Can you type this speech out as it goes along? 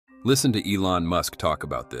Listen to Elon Musk talk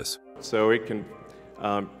about this. So it can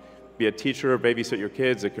be a teacher, babysit your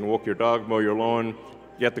kids, it can walk your dog, mow your lawn,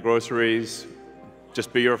 get the groceries,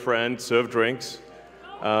 just be your friend, serve drinks,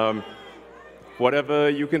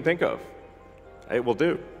 whatever you can think of, it will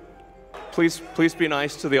do. Please be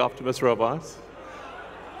nice to the Optimus robots.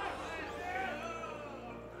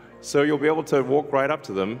 So you'll be able to walk right up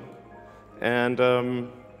to them, and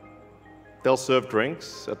they'll serve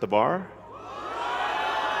drinks at the bar.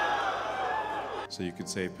 So you could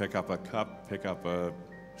say, pick up a cup, pick up a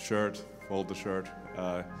shirt, fold the shirt.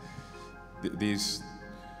 These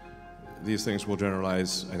things will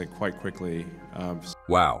generalize, I think, quite quickly.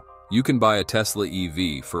 Wow, you can buy a Tesla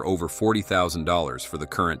EV for over $40,000 for the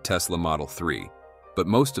current Tesla Model 3, but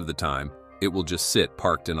most of the time, it will just sit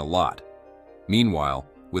parked in a lot. Meanwhile,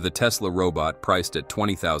 with a Tesla robot priced at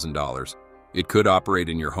 $20,000, it could operate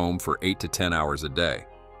in your home for 8 to 10 hours a day.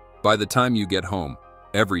 By the time you get home,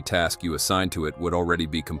 every task you assign to it would already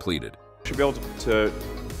be completed. You should be able to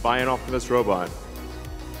buy an Optimus robot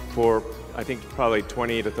for, I think, probably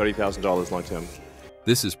 $20,000 to $30,000 long term.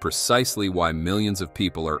 This is precisely why millions of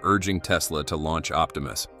people are urging Tesla to launch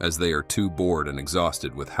Optimus, as they are too bored and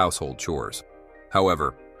exhausted with household chores.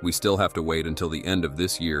 However, we still have to wait until the end of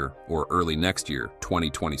this year or early next year,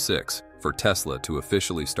 2026, for Tesla to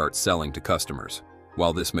officially start selling to customers.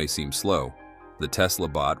 While this may seem slow, the Tesla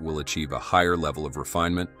bot will achieve a higher level of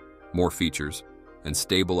refinement, more features, and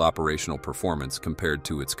stable operational performance compared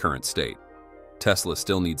to its current state. Tesla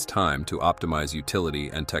still needs time to optimize utility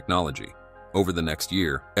and technology. Over the next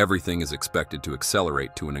year, everything is expected to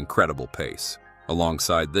accelerate to an incredible pace.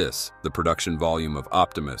 Alongside this, the production volume of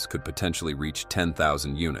Optimus could potentially reach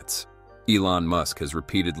 10,000 units. Elon Musk has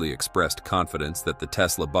repeatedly expressed confidence that the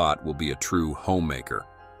Tesla bot will be a true homemaker,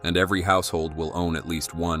 and every household will own at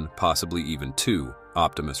least one, possibly even two,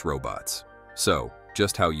 Optimus robots. So,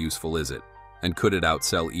 just how useful is it? And could it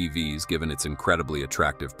outsell EVs given its incredibly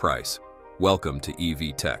attractive price? Welcome to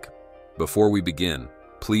evtech. Before we begin,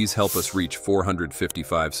 please help us reach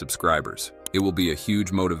 455 subscribers. It will be a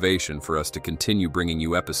huge motivation for us to continue bringing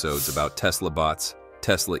you episodes about Tesla bots,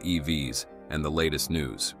 Tesla EVs, and the latest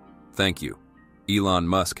news. Thank you. Elon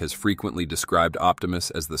Musk has frequently described Optimus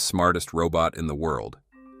as the smartest robot in the world,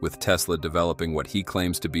 with Tesla developing what he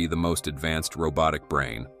claims to be the most advanced robotic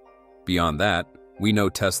brain. Beyond that, we know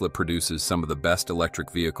Tesla produces some of the best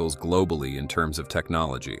electric vehicles globally in terms of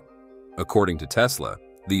technology. According to Tesla,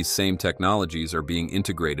 these same technologies are being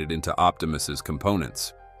integrated into Optimus's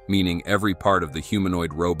components, meaning every part of the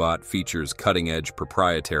humanoid robot features cutting-edge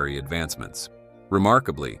proprietary advancements.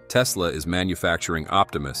 Remarkably, Tesla is manufacturing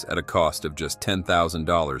Optimus at a cost of just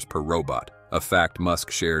 $10,000 per robot, a fact Musk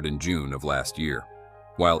shared in June of last year.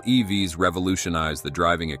 While EVs revolutionize the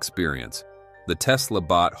driving experience, the Tesla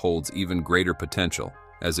bot holds even greater potential,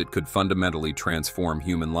 as it could fundamentally transform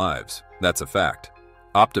human lives. That's a fact.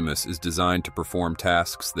 Optimus is designed to perform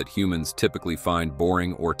tasks that humans typically find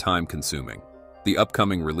boring or time-consuming. The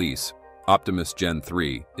upcoming release, Optimus Gen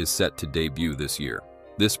 3, is set to debut this year.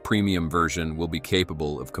 This premium version will be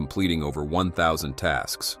capable of completing over 1,000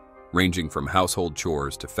 tasks, ranging from household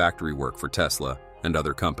chores to factory work for Tesla and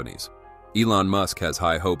other companies. Elon Musk has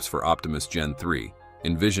high hopes for Optimus Gen 3,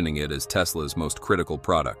 envisioning it as Tesla's most critical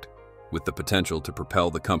product, with the potential to propel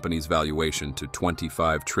the company's valuation to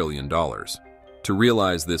 $25 trillion. To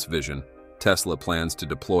realize this vision, Tesla plans to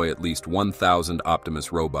deploy at least 1,000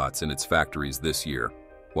 Optimus robots in its factories this year,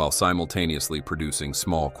 while simultaneously producing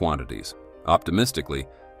small quantities. Optimistically,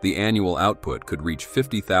 the annual output could reach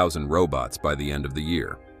 50,000 robots by the end of the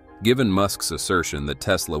year. Given Musk's assertion that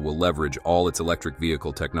Tesla will leverage all its electric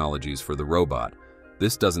vehicle technologies for the robot,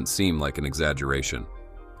 this doesn't seem like an exaggeration.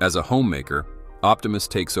 As a homemaker, Optimus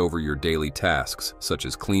takes over your daily tasks, such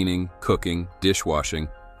as cleaning, cooking, dishwashing,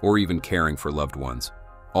 or even caring for loved ones,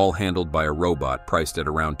 all handled by a robot priced at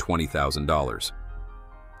around $20,000.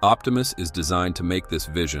 Optimus is designed to make this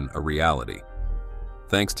vision a reality.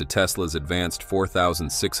 Thanks to Tesla's advanced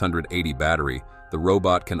 4680 battery, the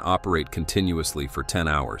robot can operate continuously for 10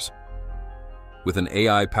 hours. With an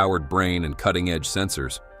AI-powered brain and cutting-edge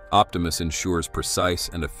sensors, Optimus ensures precise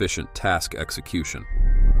and efficient task execution.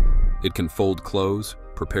 It can fold clothes,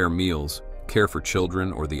 prepare meals, care for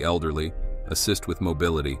children or the elderly, assist with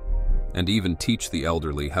mobility, and even teach the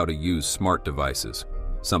elderly how to use smart devices,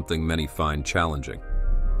 something many find challenging.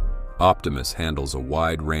 Optimus handles a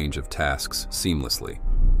wide range of tasks seamlessly.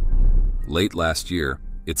 Late last year,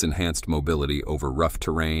 its enhanced mobility over rough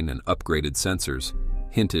terrain and upgraded sensors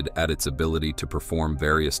hinted at its ability to perform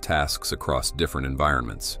various tasks across different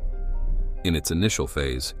environments. In its initial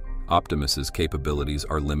phase, Optimus's capabilities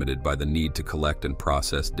are limited by the need to collect and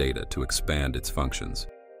process data to expand its functions.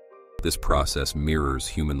 This process mirrors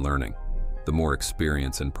human learning. The more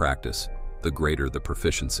experience and practice, the greater the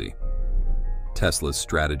proficiency. Tesla's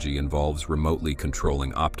strategy involves remotely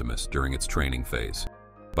controlling Optimus during its training phase.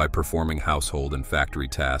 By performing household and factory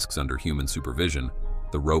tasks under human supervision,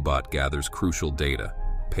 the robot gathers crucial data,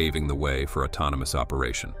 paving the way for autonomous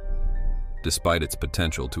operation. Despite its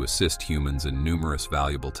potential to assist humans in numerous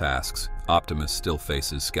valuable tasks, Optimus still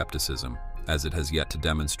faces skepticism, as it has yet to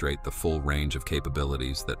demonstrate the full range of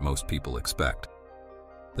capabilities that most people expect.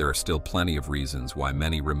 There are still plenty of reasons why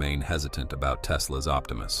many remain hesitant about Tesla's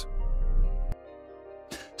Optimus.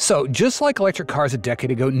 So, just like electric cars a decade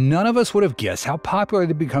ago, none of us would have guessed how popular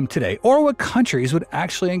they've become today or what countries would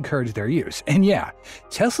actually encourage their use. And yeah,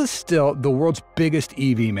 Tesla's still the world's biggest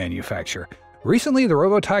EV manufacturer. Recently, the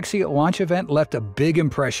Robotaxi launch event left a big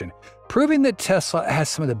impression, proving that Tesla has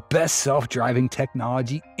some of the best self-driving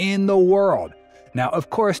technology in the world. Now, of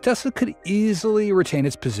course, Tesla could easily retain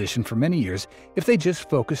its position for many years if they just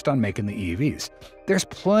focused on making the EVs. There's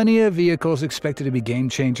plenty of vehicles expected to be game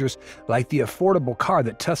changers, like the affordable car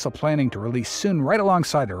that Tesla planning to release soon right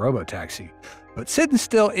alongside the Robotaxi. But sitting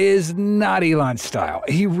still is not Elon's style.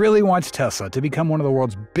 He really wants Tesla to become one of the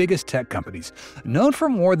world's biggest tech companies, known for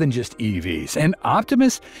more than just EVs. And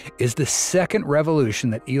Optimus is the second revolution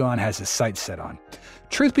that Elon has his sights set on.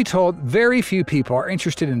 Truth be told, very few people are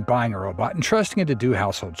interested in buying a robot and trusting it to do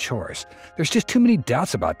household chores. There's just too many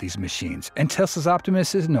doubts about these machines, and Tesla's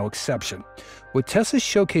Optimus is no exception. What Tesla's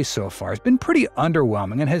showcase so far has been pretty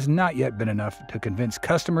underwhelming and has not yet been enough to convince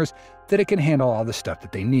customers that it can handle all the stuff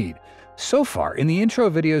that they need. So far, in the intro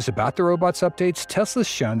videos about the robot's updates, Tesla's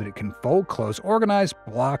shown that it can fold, close, organize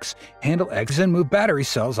blocks, handle eggs, and move battery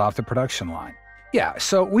cells off the production line. Yeah,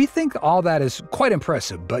 so we think all that is quite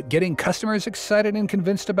impressive, but getting customers excited and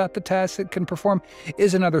convinced about the tasks it can perform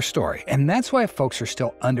is another story, and that's why folks are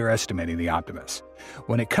still underestimating the Optimus.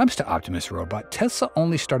 When it comes to Optimus robot, Tesla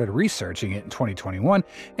only started researching it in 2021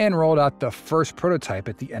 and rolled out the first prototype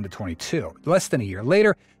at the end of 2022. Less than a year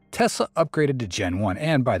later, Tesla upgraded to Gen 1,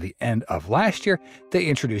 and by the end of last year, they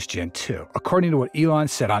introduced Gen 2. According to what Elon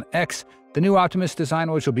said on X, the new Optimus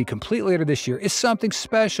design, which will be complete later this year, is something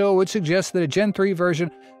special, which suggests that a Gen 3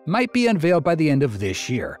 version might be unveiled by the end of this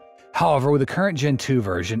year. However, with the current Gen 2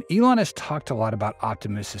 version, Elon has talked a lot about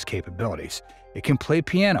Optimus's capabilities. It can play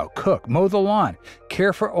piano, cook, mow the lawn,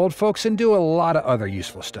 care for old folks, and do a lot of other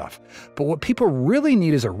useful stuff. But what people really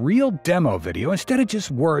need is a real demo video instead of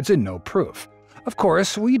just words and no proof. Of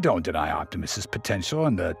course, we don't deny Optimus's potential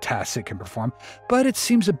and the tasks it can perform, but it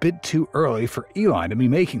seems a bit too early for Elon to be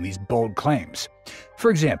making these bold claims. For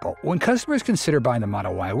example, when customers consider buying the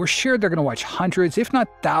Model Y, we're sure they're going to watch hundreds, if not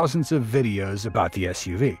thousands, of videos about the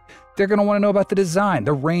SUV. They're going to want to know about the design,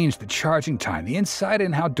 the range, the charging time, the inside,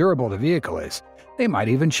 and how durable the vehicle is. They might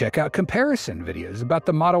even check out comparison videos about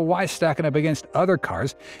the Model Y stacking up against other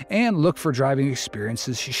cars and look for driving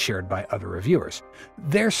experiences shared by other reviewers.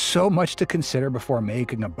 There's so much to consider before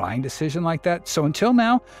making a buying decision like that, so until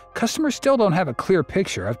now, customers still don't have a clear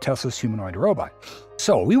picture of Tesla's humanoid robot.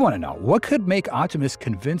 So we want to know, what could make Optimus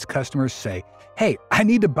convince customers to say, hey, I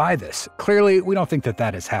need to buy this? Clearly, we don't think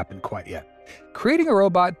that has happened quite yet. Creating a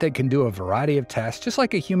robot that can do a variety of tasks just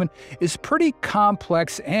like a human is pretty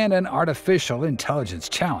complex and an artificial intelligence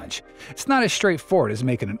challenge. It's not as straightforward as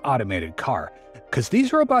making an automated car, because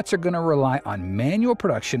these robots are going to rely on manual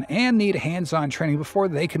production and need hands-on training before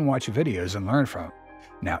they can watch videos and learn from them.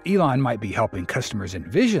 Now, Elon might be helping customers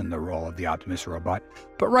envision the role of the Optimus robot,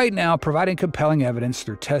 but right now, providing compelling evidence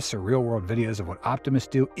through tests or real-world videos of what Optimus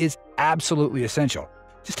do is absolutely essential.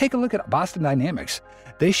 Just take a look at Boston Dynamics.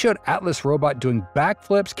 They showed Atlas robot doing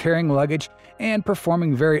backflips, carrying luggage, and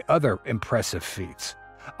performing very other impressive feats.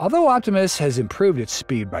 Although Optimus has improved its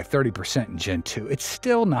speed by 30% in Gen 2, it's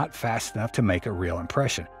still not fast enough to make a real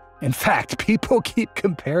impression. In fact, people keep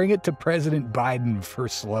comparing it to President Biden for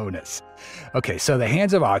slowness. Okay, so the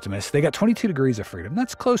hands of Optimus, they got 22 degrees of freedom,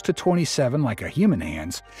 that's close to 27 like a human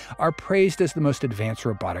hands, are praised as the most advanced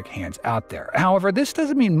robotic hands out there. However, this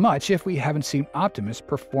doesn't mean much if we haven't seen Optimus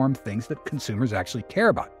perform things that consumers actually care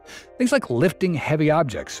about. Things like lifting heavy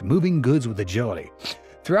objects, moving goods with agility.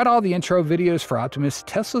 Throughout all the intro videos for Optimus,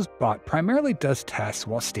 Tesla's bot primarily does tasks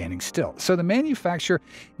while standing still, so the manufacturer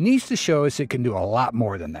needs to show us it can do a lot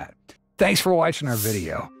more than that. Thanks for watching our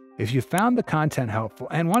video. If you found the content helpful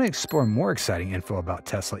and want to explore more exciting info about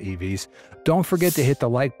Tesla EVs, don't forget to hit the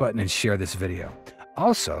like button and share this video.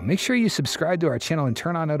 Also, make sure you subscribe to our channel and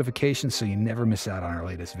turn on notifications so you never miss out on our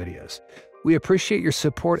latest videos. We appreciate your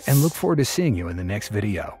support and look forward to seeing you in the next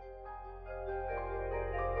video.